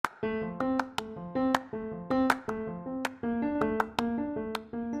Welcome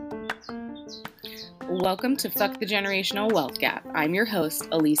to Fuck the Generational Wealth Gap. I'm your host,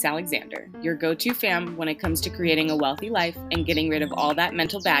 Elise Alexander, your go-to fam when it comes to creating a wealthy life and getting rid of all that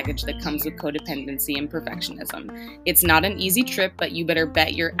mental baggage that comes with codependency and perfectionism. It's not an easy trip, but you better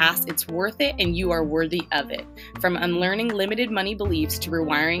bet your ass it's worth it and you are worthy of it. From unlearning limited money beliefs to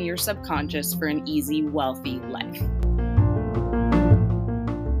rewiring your subconscious for an easy, wealthy life.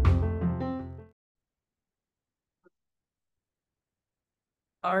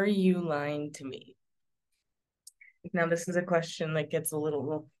 Are you lying to me? Now, this is a question that gets a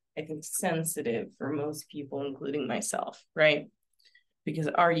little, I think, sensitive for most people, including myself, right? Because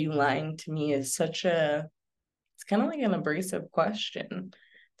are you lying to me is it's kind of like an abrasive question.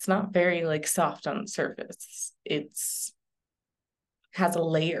 It's not very soft on the surface. Has a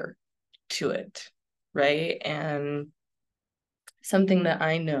layer to it, right? And something that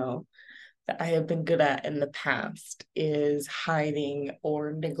I know that I have been good at in the past is hiding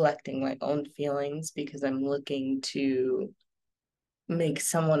or neglecting my own feelings because I'm looking to make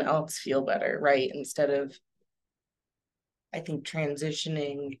someone else feel better, right? Instead of, I think,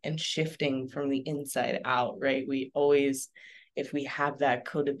 transitioning and shifting from the inside out, right? We always, if we have that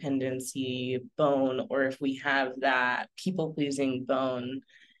codependency bone or if we have that people pleasing bone,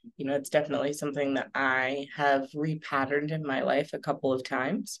 it's definitely something that I have repatterned in my life a couple of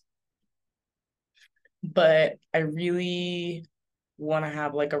times. But I really want to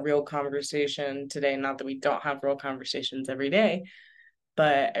have a real conversation today. Not that we don't have real conversations every day,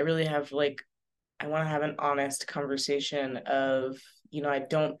 but I really have I want to have an honest conversation of, I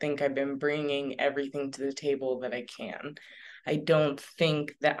don't think I've been bringing everything to the table that I can. I don't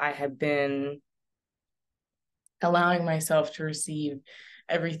think that I have been allowing myself to receive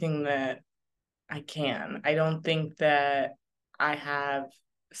everything that I can. I don't think that I have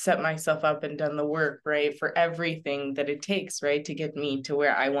set myself up and done the work, right, for everything that it takes, right, to get me to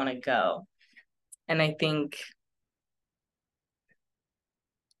where I want to go. And I think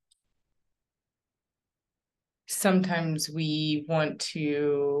sometimes we want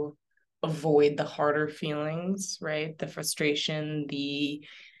to avoid the harder feelings, right? The frustration,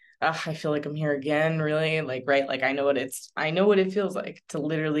 I feel like I'm here again, really, right? I know what it feels like to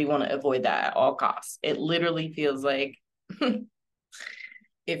literally want to avoid that at all costs. It literally feels like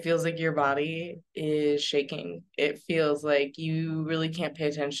it feels like your body is shaking. It feels like you really can't pay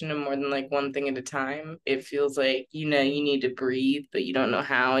attention to more than one thing at a time. It feels like, you need to breathe, but you don't know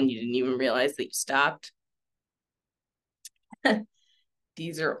how, and you didn't even realize that you stopped.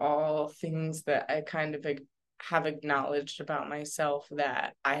 These are all things that I kind of have acknowledged about myself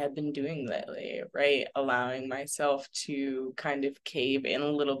that I have been doing lately, right? Allowing myself to kind of cave in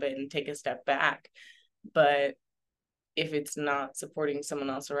a little bit and take a step back. But if it's not supporting someone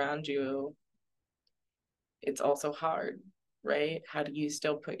else around you, it's also hard, right? How do you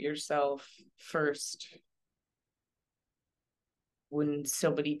still put yourself first when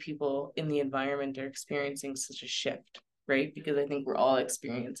so many people in the environment are experiencing such a shift, right? Because I think we're all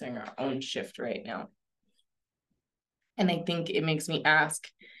experiencing our own shift right now. And I think it makes me ask,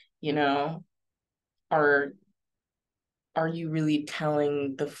 are you really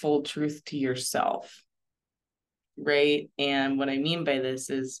telling the full truth to yourself? Right? And what I mean by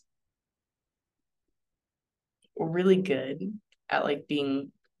this is we're really good at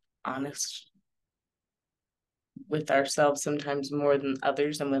being honest with ourselves sometimes more than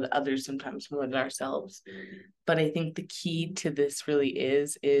others, and with others sometimes more than ourselves. But I think the key to this really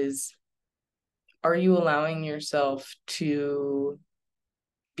is are you allowing yourself to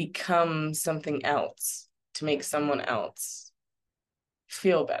become something else to make someone else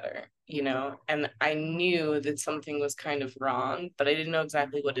feel better, And I knew that something was kind of wrong, but I didn't know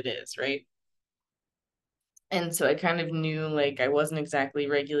exactly what it is, right? And so I kind of knew I wasn't exactly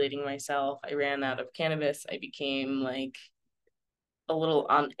regulating myself. I ran out of cannabis. I became a little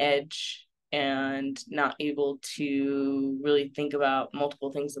on edge and not able to really think about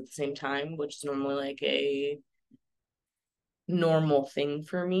multiple things at the same time, which is normally a normal thing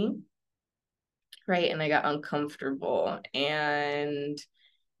for me. Right. And I got uncomfortable. And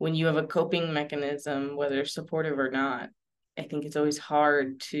when you have a coping mechanism, whether supportive or not, I think it's always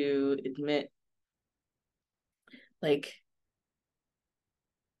hard to admit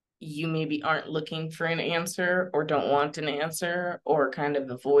you maybe aren't looking for an answer or don't want an answer or kind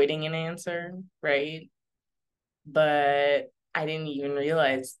of avoiding an answer, right? But I didn't even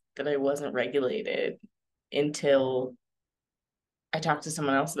realize that I wasn't regulated until I talked to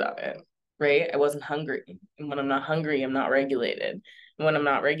someone else about it, right? I wasn't hungry. And when I'm not hungry, I'm not regulated. And when I'm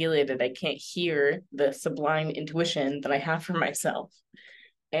not regulated, I can't hear the sublime intuition that I have for myself.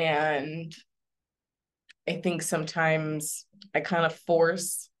 And I think sometimes I kind of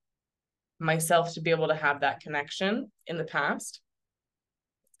force myself to be able to have that connection in the past.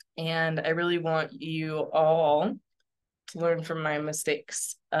 And I really want you all to learn from my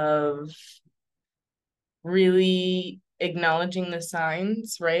mistakes of really acknowledging the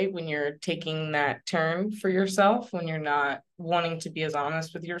signs, right? When you're taking that turn for yourself, when you're not wanting to be as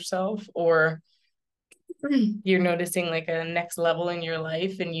honest with yourself, or you're noticing like a next level in your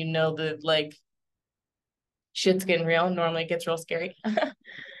life and you know that like shit's getting real. Normally it gets real scary.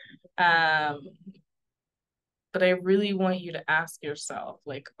 um, but I really want you to ask yourself,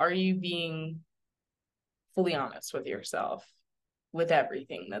 like, are you being fully honest with yourself with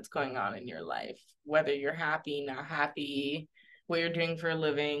everything that's going on in your life, whether you're happy, not happy, what you're doing for a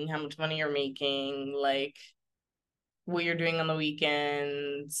living, how much money you're making, like what you're doing on the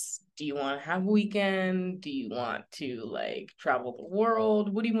weekends. Do you want to have a weekend? Do you want to like travel the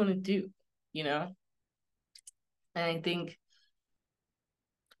world? What do you want to do? You know? And I think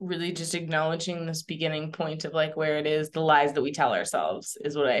really just acknowledging this beginning point of like where it is, the lies that we tell ourselves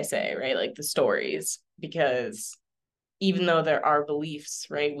is what I say, right? Like the stories, because even though there are beliefs,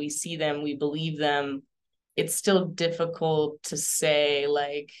 right? We see them, we believe them. It's still difficult to say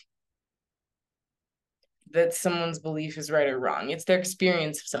like that someone's belief is right or wrong. It's their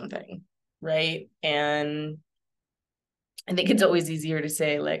experience of something, right? And I think it's always easier to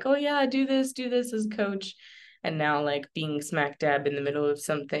say like, oh yeah, do this as a coach. And now like being smack dab in the middle of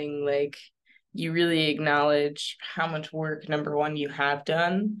something, like you really acknowledge how much work, number one, you have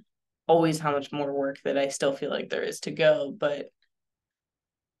done, always how much more work that I still feel like there is to go. But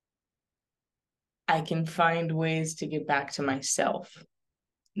I can find ways to get back to myself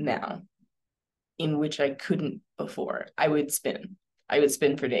now in which I couldn't before. I would spin. I would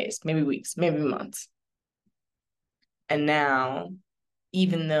spin for days, maybe weeks, maybe months. And now,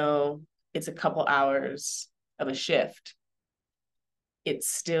 even though it's a couple hours of a shift, it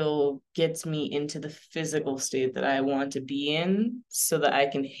still gets me into the physical state that I want to be in so that I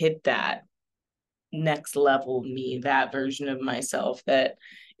can hit that next level me, that version of myself that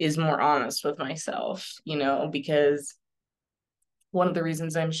is more honest with myself, you know, because one of the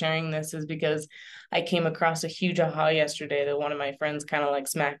reasons I'm sharing this is because I came across a huge aha yesterday that one of my friends kind of like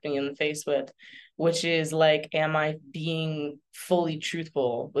smacked me in the face with, which is like, am I being fully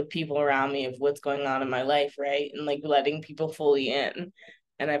truthful with people around me of what's going on in my life, right? And like letting people fully in.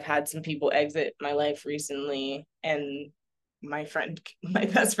 And I've had some people exit my life recently, and my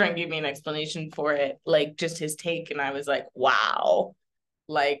best friend gave me an explanation for it, like just his take. And I was like, wow,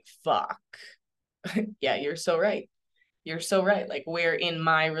 like, fuck. Yeah, you're so right. You're so right. Like, where in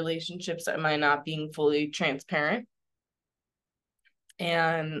my relationships am I not being fully transparent?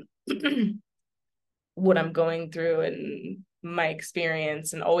 And what I'm going through and my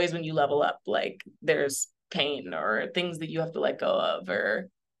experience. And always when you level up, like, there's pain or things that you have to let go of or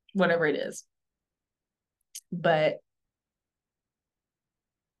whatever it is. But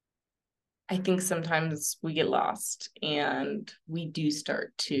I think sometimes we get lost and we do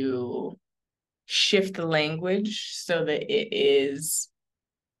start to shift the language so that it is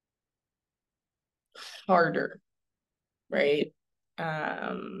harder, right?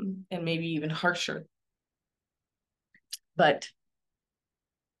 And maybe even harsher. But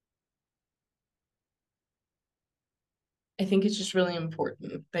I think it's just really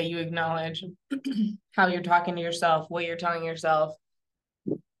important that you acknowledge how you're talking to yourself, what you're telling yourself.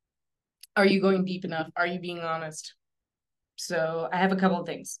 Are you going deep enough? Are you being honest? So I have a couple of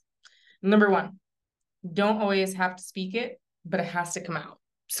things. Number one, don't always have to speak it, but it has to come out.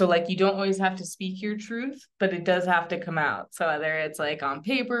 So like you don't always have to speak your truth, but it does have to come out. So whether it's like on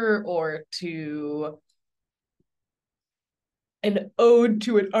paper or to an ode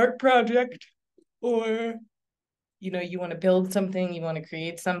to an art project, or you know, you want to build something, you want to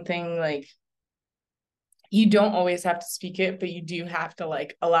create something, like you don't always have to speak it, but you do have to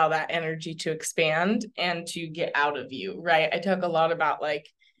like allow that energy to expand and to get out of you, right? I talk a lot about like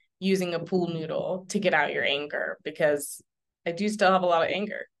using a pool noodle to get out your anger, because I do still have a lot of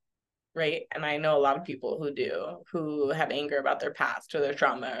anger, right? And I know a lot of people who do, who have anger about their past or their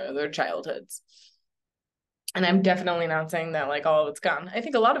trauma or their childhoods. And I'm definitely not saying that like all of it's gone. I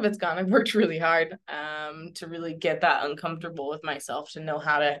think a lot of it's gone. I've worked really hard to really get that uncomfortable with myself, to know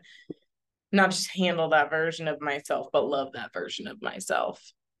how to not just handle that version of myself, but love that version of myself.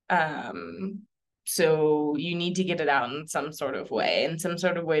 Um, so you need to get it out in some sort of way, in some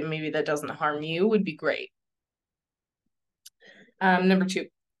sort of way maybe that doesn't harm you would be great. Number two,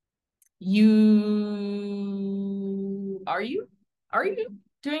 you are you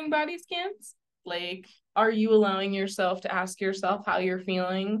doing body scans? Like, Are you allowing yourself to ask yourself how you're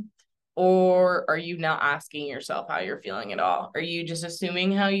feeling? Or are you not asking yourself how you're feeling at all? Are you just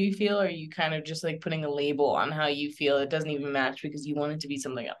assuming how you feel? Or are you kind of just like putting a label on how you feel? It doesn't even match because you want it to be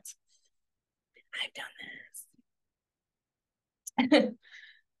something else. I've done this.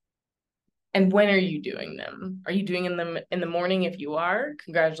 And when are you doing them? Are you doing them in the morning? If you are,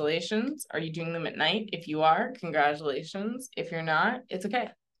 congratulations. Are you doing them at night? If you are, congratulations. If you're not, it's okay.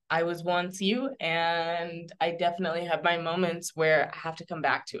 I was once you, and I definitely have my moments where I have to come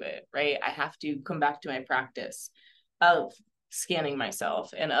back to it, right? I have to come back to my practice of scanning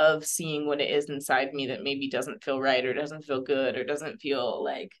myself and of seeing what it is inside me that maybe doesn't feel right or doesn't feel good or doesn't feel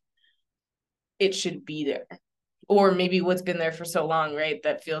like it should be there. Or maybe what's been there for so long, right?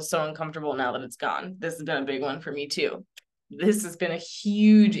 That feels so uncomfortable now that it's gone. This has been a big one for me too. This has been a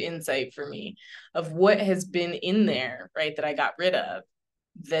huge insight for me of what has been in there, right? That I got rid of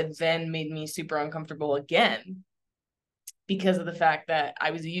that then made me super uncomfortable again because of the fact that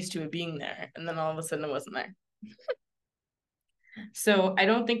I was used to it being there and then all of a sudden it wasn't there. So I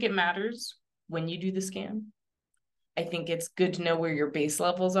don't think it matters when you do the scan. I think it's good to know where your base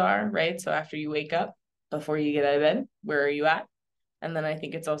levels are, right? So after you wake up, before you get out of bed, where are you at? And then I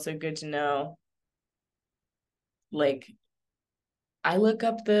think it's also good to know, like, I look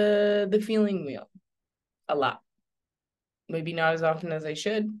up the feeling wheel a lot. Maybe not as often as I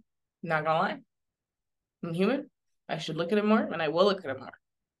should. Not gonna lie. I'm human. I should look at it more, and I will look at it more.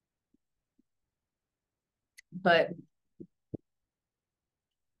 But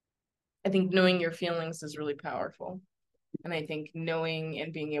I think knowing your feelings is really powerful. And I think knowing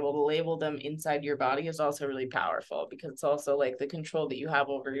and being able to label them inside your body is also really powerful because it's also like the control that you have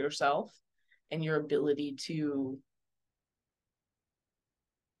over yourself and your ability to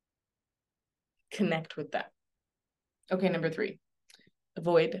connect with that. Okay, number 3,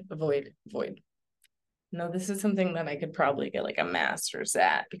 avoid, avoid, avoid. No, this is something that I could probably get like a master's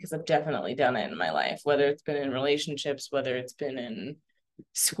at because I've definitely done it in my life, whether it's been in relationships, whether it's been in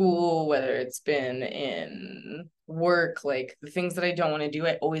school, whether it's been in work, like the things that I don't want to do,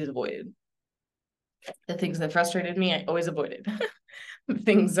 I always avoided. The things that frustrated me, I always avoided. The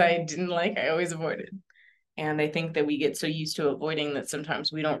things I didn't like, I always avoided. And I think that we get so used to avoiding that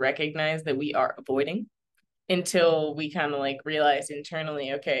sometimes we don't recognize that we are avoiding until we kind of like realize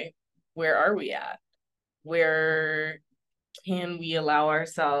internally, okay, where are we at? Where can we allow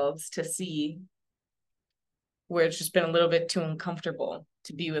ourselves to see where it's just been a little bit too uncomfortable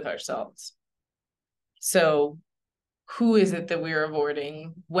to be with ourselves? So who is it that we are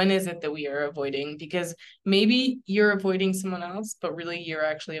avoiding? When is it that we are avoiding? Because maybe you're avoiding someone else, but really you're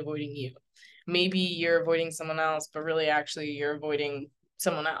actually avoiding you. Maybe you're avoiding someone else, but really actually you're avoiding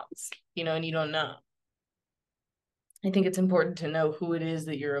someone else, you know, and you don't know. I think it's important to know who it is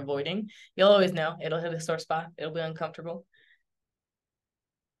that you're avoiding. You'll always know. It'll hit a sore spot. It'll be uncomfortable.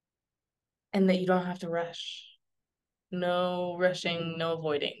 And that you don't have to rush. No rushing, no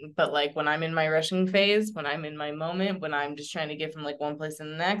avoiding. But like when I'm in my rushing phase, when I'm in my moment, when I'm just trying to get from like one place to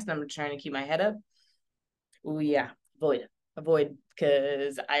the next, and I'm trying to keep my head up. Oh yeah, avoid,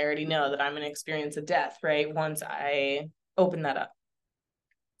 because I already know that I'm going to experience a death, right? Once I open that up.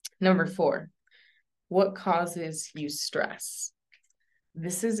 Number 4, what causes you stress?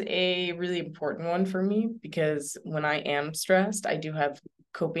 This is a really important one for me because when I am stressed, I do have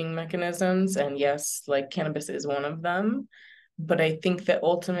coping mechanisms. And yes, like cannabis is one of them. But I think that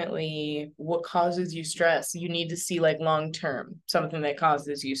ultimately, what causes you stress, you need to see like long term, something that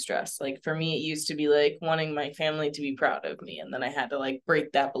causes you stress. Like for me, it used to be like wanting my family to be proud of me. And then I had to like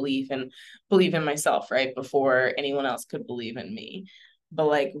break that belief and believe in myself, right? Before anyone else could believe in me. But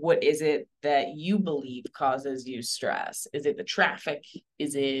like, what is it that you believe causes you stress? Is it the traffic?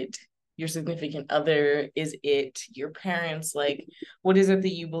 Is it your significant other? Is it your parents? Like, what is it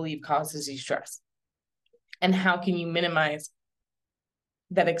that you believe causes you stress? And how can you minimize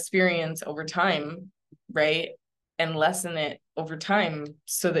that experience over time, right? And lessen it over time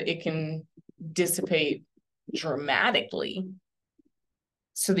so that it can dissipate dramatically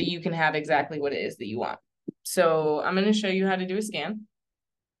so that you can have exactly what it is that you want. So I'm going to show you how to do a scan.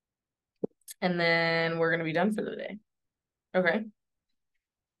 And then we're going to be done for the day. Okay. Do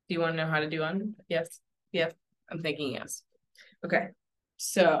you want to know how to do one? Yes. Yes. I'm thinking yes. Okay.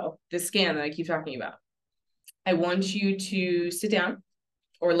 So the scan that I keep talking about, I want you to sit down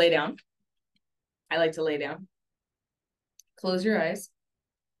or lay down. I like to lay down. Close your eyes.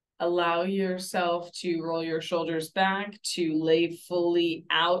 Allow yourself to roll your shoulders back, to lay fully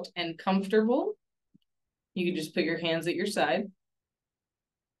out and comfortable. You can just put your hands at your side.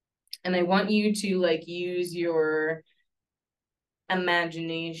 And I want you to like use your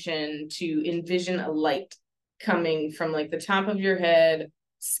imagination to envision a light coming from like the top of your head,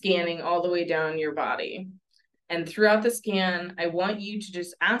 scanning all the way down your body. And throughout the scan, I want you to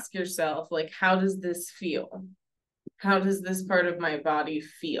just ask yourself, like, how does this feel? How does this part of my body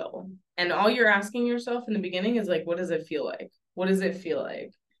feel? And all you're asking yourself in the beginning is like, what does it feel like? What does it feel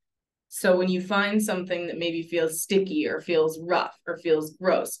like? So when you find something that maybe feels sticky or feels rough or feels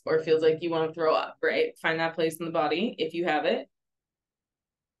gross or feels like you want to throw up, right? Find that place in the body if you have it.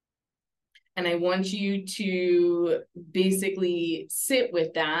 And I want you to basically sit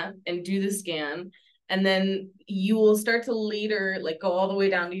with that and do the scan. And then you will start to later, like, go all the way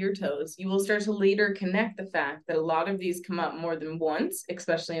down to your toes. You will start to later connect the fact that a lot of these come up more than once,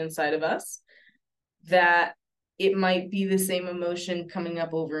 especially inside of us, that it might be the same emotion coming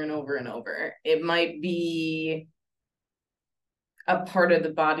up over and over and over. It might be a part of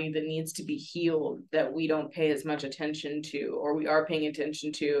the body that needs to be healed that we don't pay as much attention to, or we are paying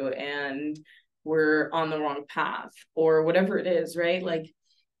attention to and we're on the wrong path, or whatever it is, right? Like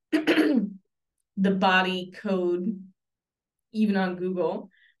the body code, even on Google,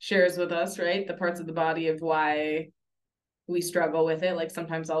 shares with us, right, the parts of the body of why we struggle with it. Like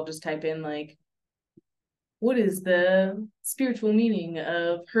sometimes I'll just type in like, what is the spiritual meaning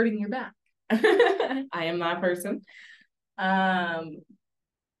of hurting your back? I am that person. And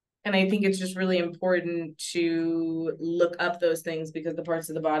I think it's just really important to look up those things because the parts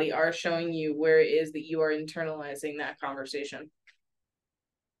of the body are showing you where it is that you are internalizing that conversation.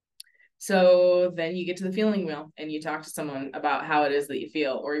 So then you get to the feeling wheel and you talk to someone about how it is that you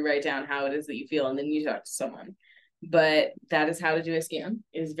feel, or you write down how it is that you feel, and then you talk to someone. But that is how to do a scan.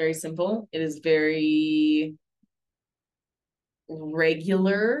 It is very simple. It is very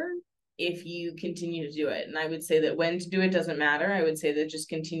regular if you continue to do it. And I would say that when to do it doesn't matter. I would say that just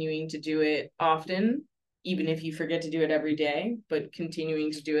continuing to do it often, even if you forget to do it every day, but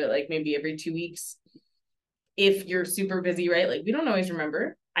continuing to do it like maybe every 2 weeks. If you're super busy, right? Like we don't always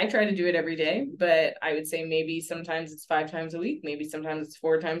remember. I try to do it every day, but I would say maybe sometimes it's 5 times a week. Maybe sometimes it's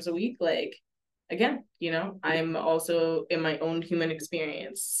 4 times a week. Like, again, you know, I'm also in my own human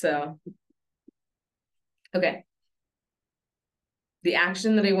experience. So, okay. The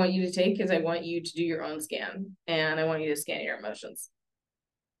action that I want you to take is I want you to do your own scan, and I want you to scan your emotions.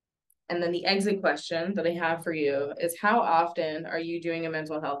 And then the exit question that I have for you is, how often are you doing a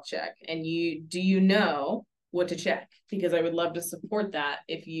mental health check? And do you know what to check? Because I would love to support that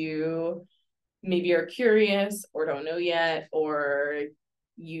if you maybe are curious or don't know yet, or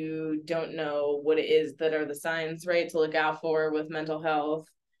you don't know what it is that are the signs, right, to look out for with mental health.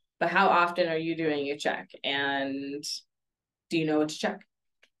 But how often are you doing a check? And do you know what to check?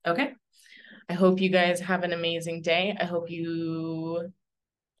 Okay. I hope you guys have an amazing day. I hope you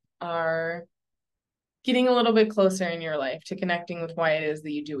are getting a little bit closer in your life to connecting with why it is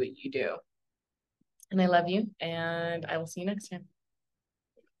that you do what you do. And I love you, and I will see you next time.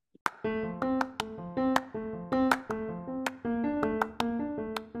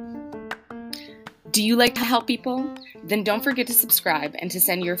 Do you like to help people? Then don't forget to subscribe and to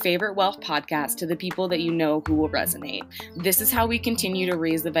send your favorite wealth podcast to the people that you know who will resonate. This is how we continue to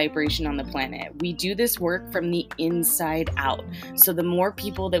raise the vibration on the planet. We do this work from the inside out. So the more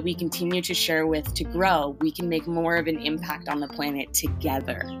people that we continue to share with to grow, we can make more of an impact on the planet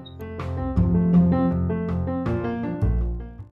together.